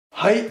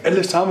Hej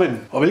alle sammen,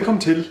 og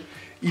velkommen til.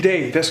 I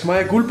dag, der skal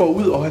mig og Guldborg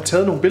ud og have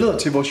taget nogle billeder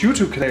til vores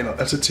YouTube-kanaler.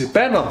 Altså til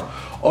banner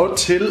og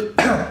til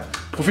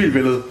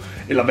profilbillede.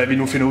 Eller hvad vi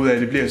nu finder ud af,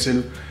 det bliver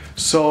til.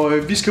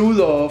 Så vi skal ud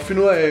og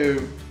finde ud af...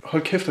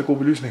 Hold kæft, der er god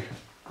belysning.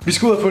 Vi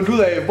skal ud og finde ud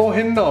af,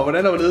 hvorhen og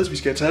hvordan og hvorledes vi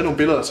skal have taget nogle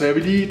billeder. Så jeg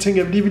vil lige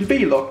tænke, at jeg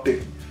vil vlogge det.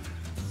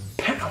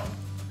 Pow!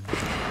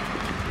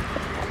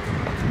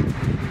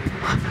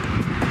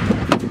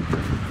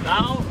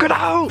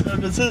 Goddag!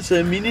 Det er tid til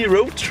en mini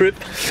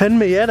roadtrip.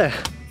 Fandme ja da.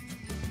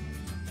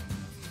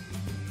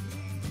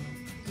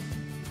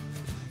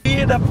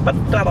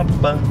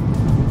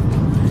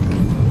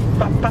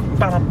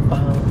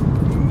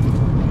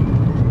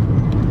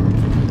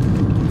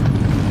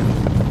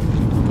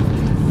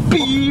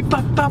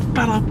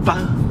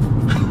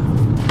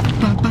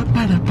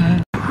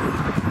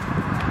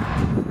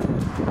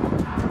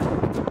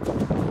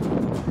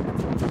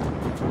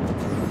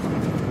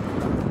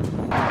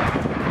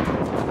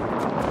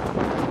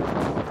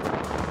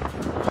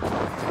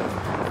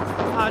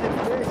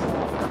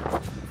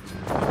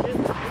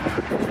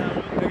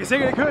 Jeg kan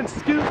sikkert ikke høre en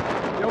skid.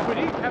 Jo,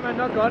 fordi kan man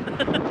nok godt.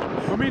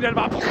 For min er det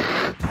bare...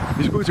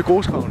 Vi skal ud til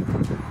Grusgraven.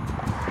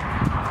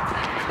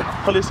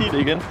 Prøv lige at sige det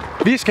igen.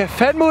 Vi skal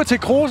fandme ud til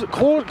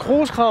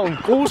Grusgraven.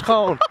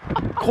 Grusgraven.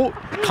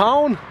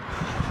 Kraven.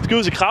 Vi skal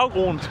ud til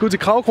Kravgruven. Vi skal ud til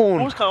Kravgruven.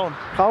 Grusgraven.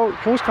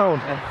 Grusgraven.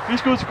 Ja, vi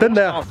skal ud til den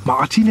der.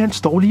 Martin han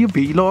står lige og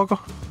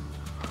vlogger.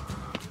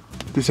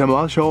 Det ser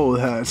meget sjovt ud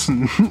her,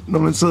 sådan, når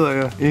man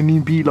sidder inde i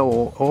en bil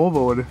og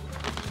overvåger det.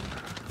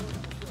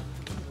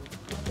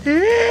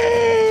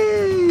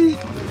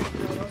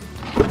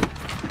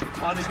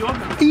 Det gjorde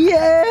man.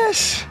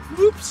 Yes!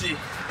 Upsi.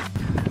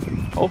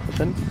 Hvad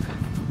fanden?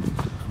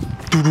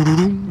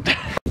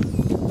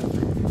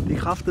 Det er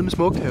kraftedeme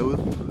smukt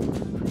herude.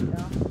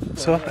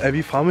 Så er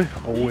vi fremme,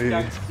 og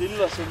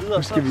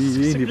nu skal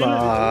vi egentlig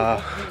bare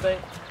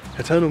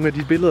have taget nogle af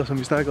de billeder, som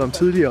vi snakkede om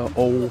tidligere,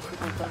 og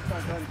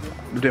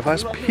det er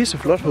faktisk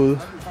pisseflot herude.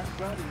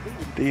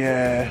 Det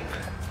er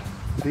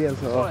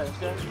altså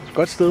et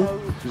godt sted.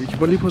 Vi kan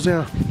bare lige prøve at se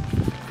her.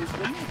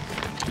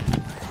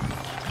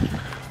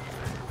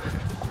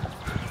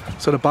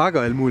 Så der bakker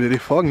og alt muligt, det er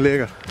fucking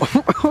lækkert.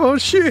 Oh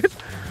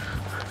shit!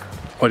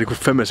 Og det kunne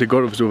fandme se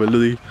godt ud, hvis du var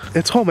lide i.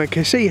 Jeg tror, man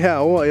kan se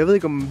herover. Jeg ved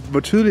ikke, hvor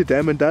tydeligt det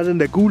er, men der er den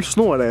der gule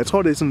snor der. Jeg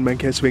tror, det er sådan, man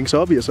kan svinge sig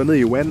op i og så ned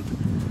i vand.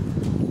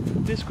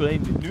 Det skulle da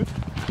egentlig nyt.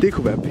 Det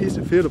kunne være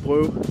pisse fedt at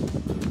prøve. Det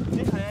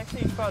har jeg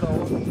ikke set før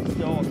derovre.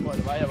 Sidste år,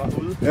 tror jeg, jeg var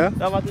ude. Ja.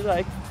 Der var det der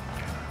ikke.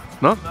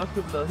 Nå? Det er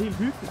også blevet helt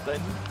hyggeligt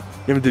derinde.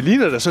 Jamen, det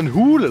ligner da sådan en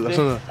hule eller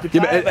sådan noget. Det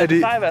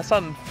plejer at være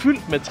sådan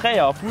fyldt med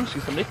træer og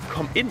buske, som ikke kan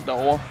komme ind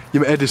derover.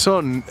 Jamen,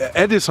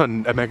 er det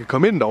sådan, at man kan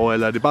komme ind derover,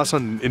 eller er det bare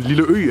sådan en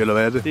lille ø, eller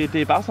hvad er det? Det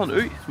er bare sådan en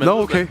ø. Men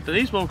nå, okay. Den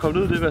eneste måde, man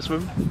kommer ud, det er ved at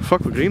svømme.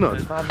 Fuck, hvor griner.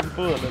 Det er bare en lille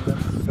båd eller noget.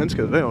 Hvordan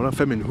skal det derovre? Der er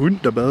fandme en hund,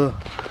 der bader.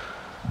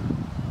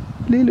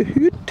 Lille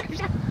hyt.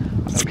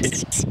 Okay.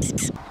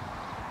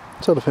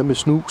 Så er der fandme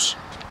snus.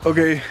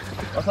 Okay.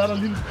 Og så er der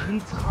en lille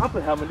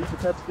trappe her, man lige kan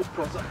tage et skridt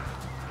på. Så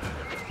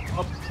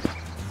op.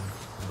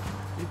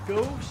 It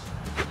goes.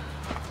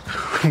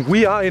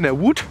 We are in a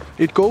wood.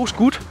 It goes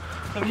good. Så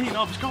er vi helt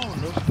oppe i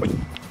skoven nu.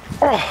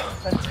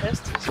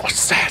 Fantastisk.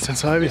 Satan,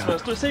 så er vi her.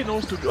 Hvis du har set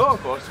nogle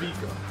Stupidaagaards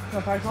videoer, så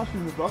har faktisk også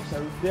filmet vlogs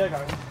herude flere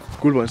gange.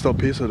 Guldborg står og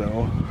pisser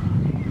derovre.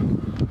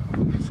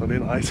 Så det er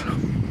en rejse.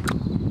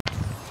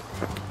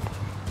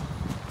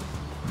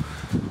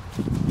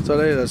 Så er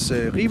der ellers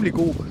rimelig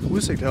god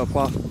udsigt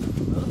heropfra.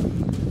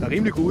 Der er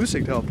rimelig god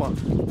udsigt heropfra.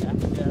 Ja,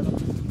 det er der.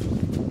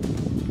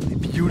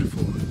 Det er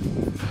beautiful.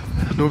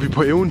 Nu er vi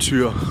på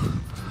eventyr.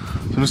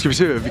 Så nu skal vi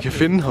se, hvad vi kan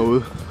finde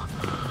herude.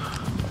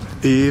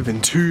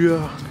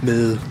 Eventyr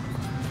med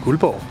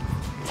Guldborg.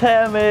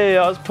 Tag med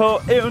os på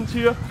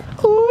eventyr.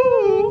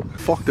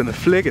 Fuck, den er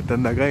flækket,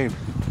 den der gren.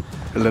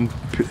 Eller den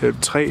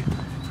træ.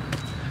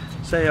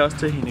 Sagde jeg også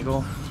til hende i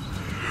går.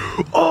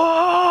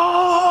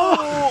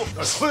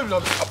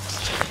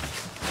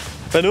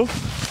 Hvad nu?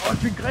 Jeg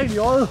fik en gren i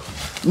øjet.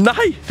 Nej,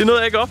 det nåede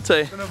jeg ikke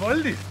optage. Den er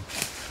voldig.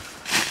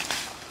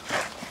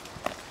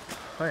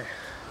 Hej.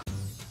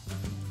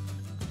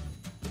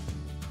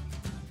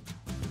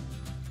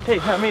 Hey,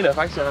 her mener jeg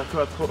faktisk, at jeg har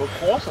kørt på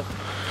crosser.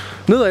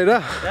 Nedad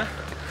der? Ja.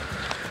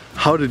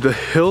 How the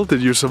hell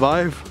did you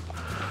survive?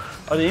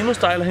 Og det er endnu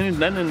stejlere hen i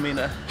den anden ende,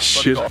 mener jeg.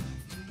 Shit.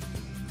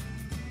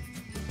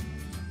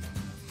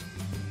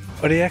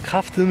 Og det er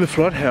kraftedeme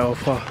flot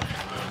heroverfra.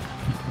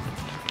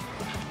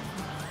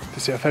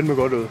 Det ser fandme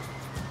godt ud.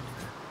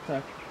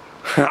 Tak.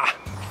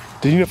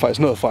 Det ligner faktisk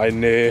noget fra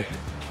en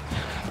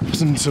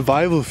sådan en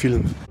survival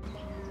film.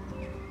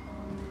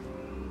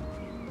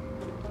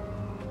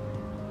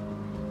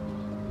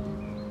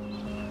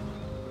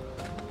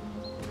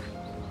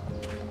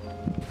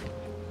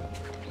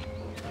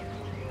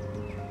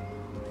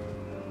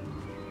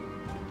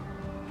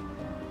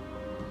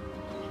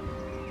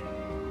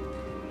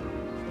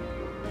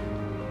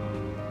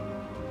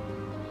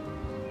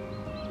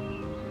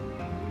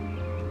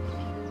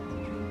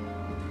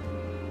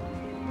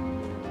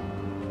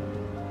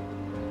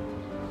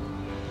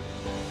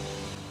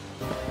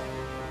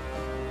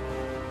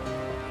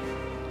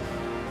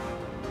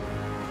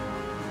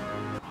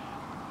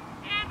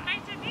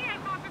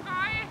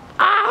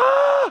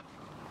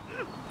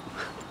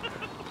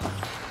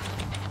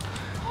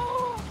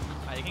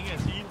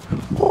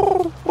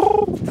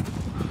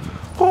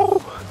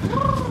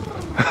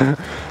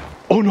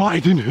 Nej,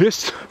 det er en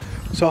hest.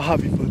 Så har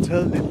vi fået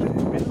taget lidt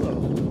billeder.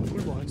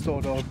 Guldborg, han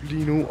står deroppe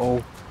lige nu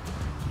og...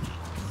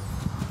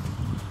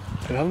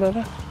 Er det ham, der er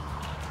der?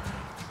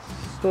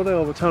 Står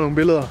deroppe og tager nogle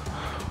billeder.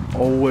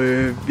 Og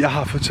jeg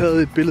har fået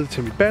taget et billede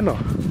til mit banner.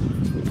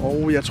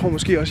 Og jeg tror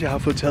måske også, jeg har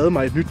fået taget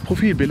mig et nyt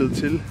profilbillede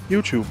til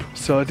YouTube.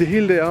 Så det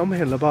hele der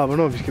omhandler bare,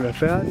 hvornår vi skal være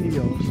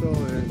færdige. Og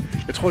så,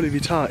 jeg tror det, vi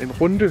tager en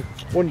runde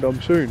rundt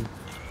om søen.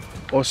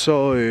 Og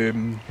så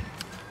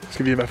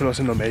skal vi i hvert fald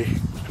også have noget mad.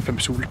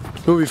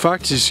 Nu er vi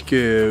faktisk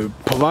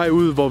på vej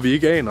ud, hvor vi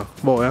ikke aner,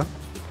 hvor er.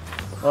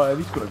 Ja,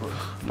 vi skulle da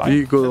gå.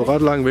 Vi er gået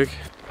ret langt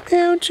væk.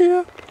 Eventyr.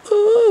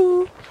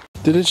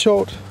 Det er lidt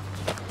sjovt.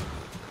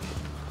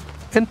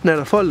 Enten er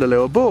der folk, der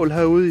laver bål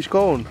herude i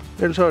skoven,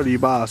 eller så er de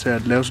bare til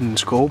at lave sådan en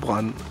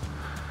skovbrand.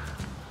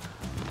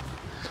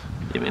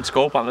 Jamen en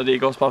skovbrand, er det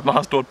ikke også bare et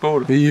meget stort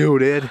bål? Jo,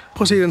 det er det.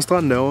 Prøv at se den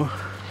strand derovre.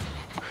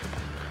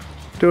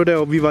 Det var der,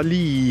 hvor vi var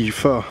lige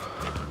før.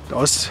 Der er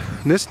også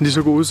næsten lige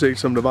så god udsigt,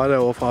 som der var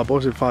derovre fra,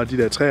 bortset fra de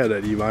der træer, der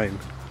er i vejen.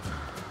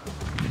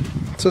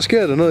 Så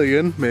sker der noget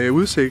igen med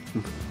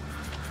udsigten.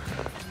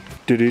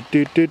 Det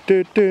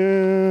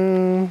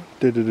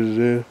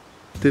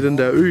er den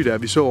der ø, der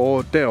vi så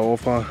over derovre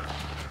fra.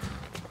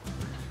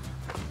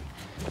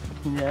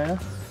 Ja.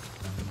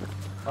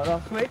 Og der er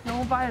sgu ikke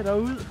nogen vej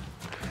derud.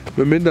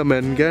 Medmindre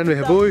man gerne vil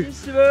have båd.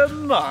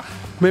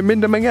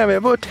 Medmindre man gerne vil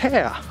have båd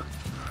her.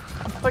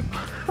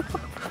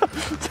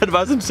 Så er det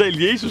bare sådan selv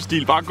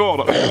Jesus-stil, bare går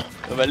der.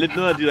 Det var lidt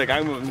noget af de der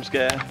gange, hvor man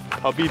skal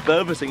hoppe i et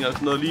badebassin eller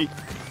sådan noget lige.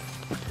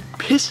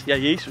 Pis, jeg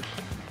er Jesus.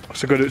 Og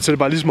så er det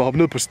bare ligesom at hoppe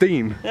ned på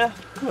sten. Ja,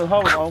 man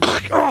hopper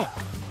bare.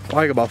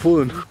 Brækker bare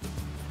foden.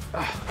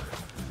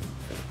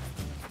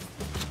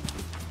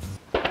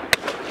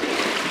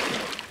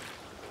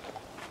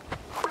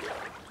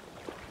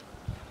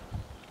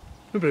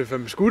 Nu bliver det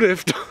fandme skudt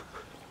efter.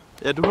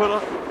 Ja, du holder.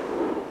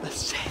 Hvad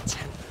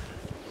satan?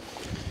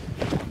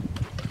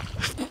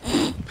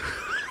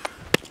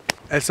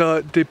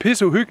 Altså, det er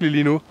pisse uhyggeligt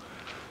lige nu.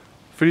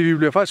 Fordi vi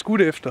bliver faktisk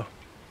skudt efter.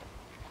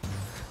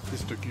 Det er et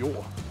stykke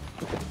jord.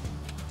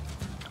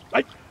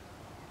 Nej.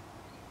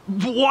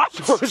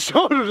 What?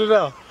 Så du det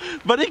der?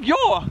 Var det ikke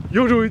jord?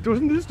 Jo, du er sådan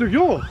et lille stykke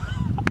jord.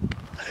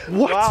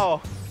 What? Wow.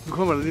 Nu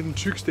kommer der lidt en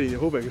tyk sten. Jeg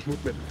håber, jeg kan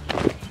smutte med den.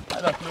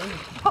 Ej, der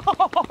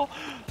er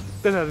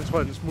Den her, det tror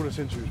jeg, den smutter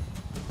sindssygt.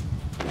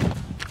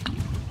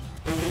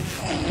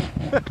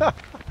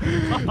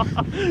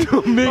 Det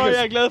var mega...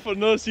 jeg er glad for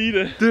noget at sige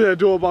det. Det der,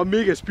 det var bare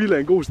mega spild af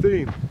en god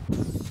sten.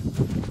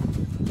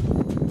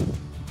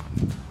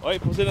 Øj,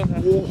 prøv at se den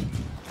her.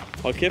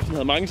 Hold kæft, den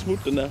havde mange smut,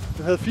 den der.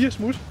 Den havde 4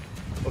 smut.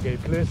 Okay,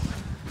 plads.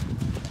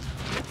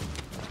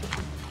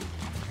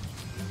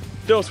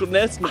 Det var sgu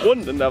næsten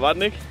rundt, den der, var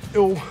den ikke?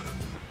 Jo.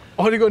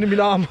 Det går ind i min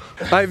arm.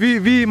 Nej,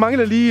 vi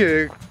mangler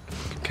lige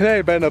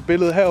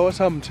kanalbanner-billedet herovre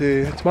sammen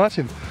til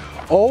Martin.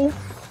 Og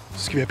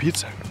så skal vi have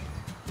pizza.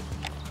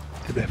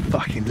 Det bliver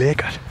fucking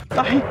lækkert.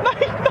 Nej.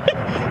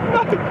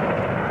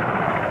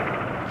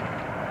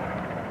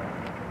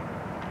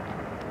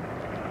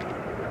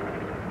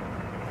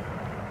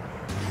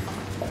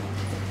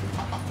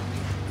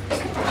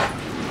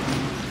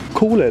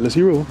 Cola eller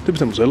Zero, det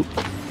bestemmer selv.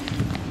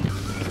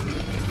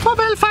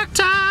 Farvel,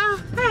 fakta!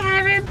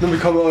 Nu er vi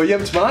kommet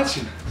hjem til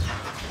Martin.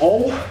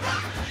 Og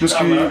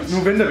nu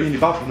venter vi egentlig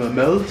bare på noget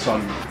mad,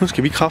 sådan. Nu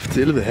skal vi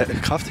krafthelvede have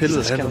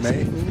noget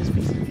mad.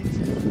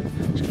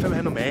 Vi skal fandme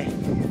have noget mad.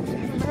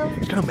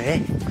 Vi skal have noget mad.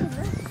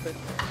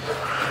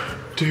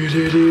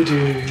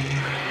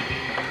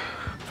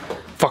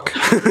 Fuck.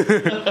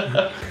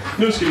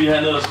 Nu skal vi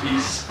have noget at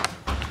spise.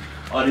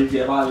 Og det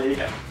bliver bare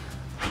lækkert.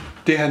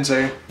 Det han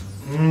sagde.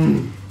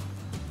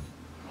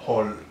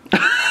 Hold.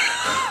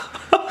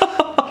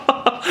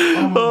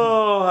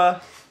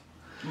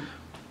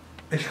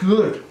 Jeg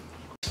skyder det.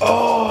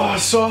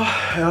 Så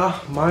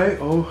er mig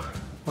og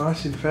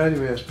Martin færdige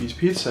med at spise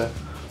pizza.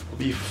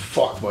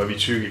 Og hvor er vi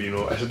tykke lige nu.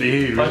 Altså det er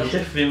helt vildt. Hold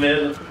kæft, vi er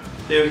med det.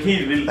 Det er jo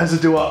helt vildt. Altså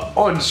det var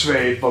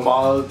åndssvagt, hvor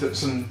meget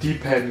sådan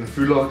deep-panen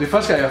fylder. Det er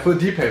første gang, jeg har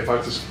fået deep-pan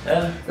faktisk. Ja,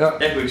 jeg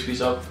kunne ikke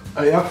spise op.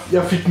 Og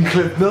jeg fik den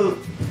klemt ned.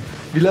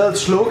 Vi lavede et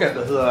slogan,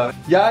 der hedder: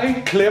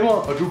 jeg klemmer,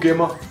 og du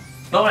gemmer.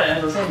 Nå ja,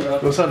 det var sådan det var.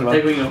 Det var sådan det var.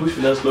 Jeg kunne ikke huske,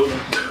 vi lavede slogan.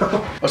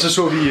 Og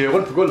så vi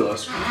rundt på gulvet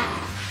også.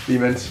 Lige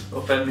imens. Det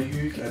var fandme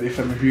hyggeligt. Ja, det er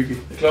fandme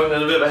hyggeligt. Klokken er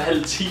ved at være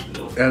 9:30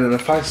 nu. Ja, den er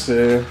faktisk...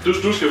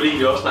 Du skal jo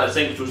egentlig også snart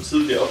sænke, du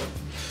tidligere op.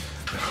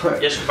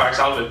 Jeg skal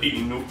faktisk aflevere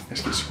bilen nu. Jeg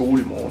skal i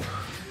skole i morgen.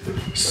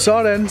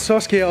 Sådan, så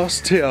skal jeg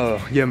også til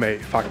at hjem af,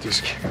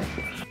 faktisk.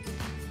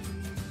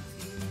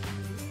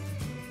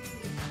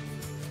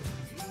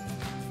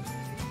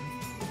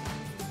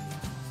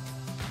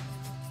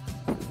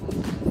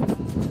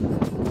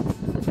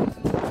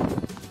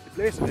 Det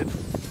blæser lidt.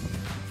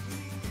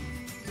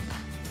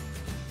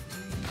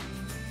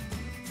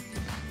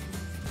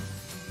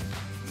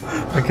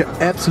 Man kan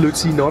absolut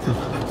sige notten.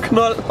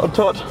 Knold og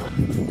tot.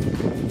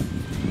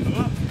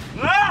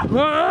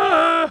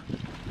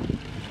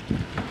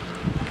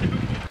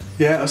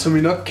 Ja, og som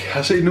I nok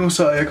har set nu,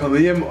 så er jeg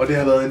kommet hjem, og det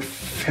har været en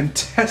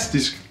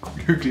fantastisk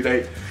hyggelig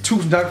dag.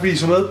 tusind tak fordi I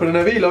så med på den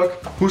her vlog.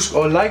 Husk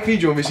at like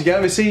videoen, hvis I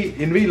gerne vil se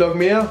en vlog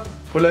mere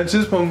på et eller andet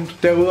tidspunkt.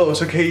 Derudover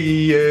så kan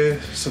I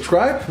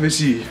subscribe,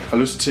 hvis I har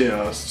lyst til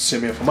at se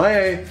mere fra mig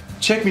af.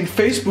 Tjek min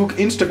Facebook,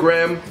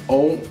 Instagram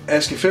og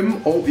Aske5,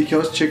 og I kan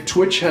også tjekke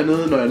Twitch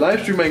hernede, når jeg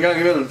livestreamer en gang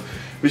imellem,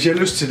 hvis I har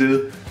lyst til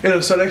det.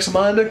 Ellers så er der ikke så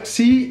meget andet at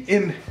sige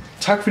end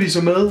tak fordi I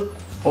så med,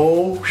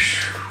 og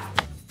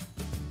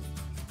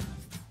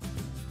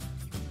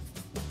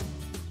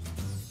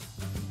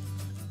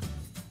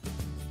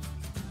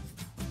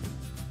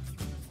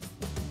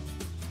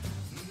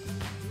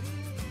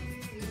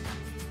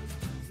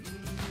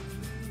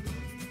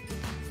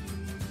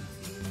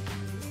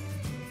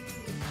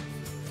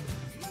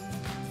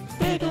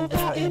vil du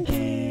være en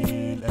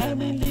del af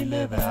min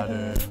lille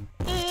verden?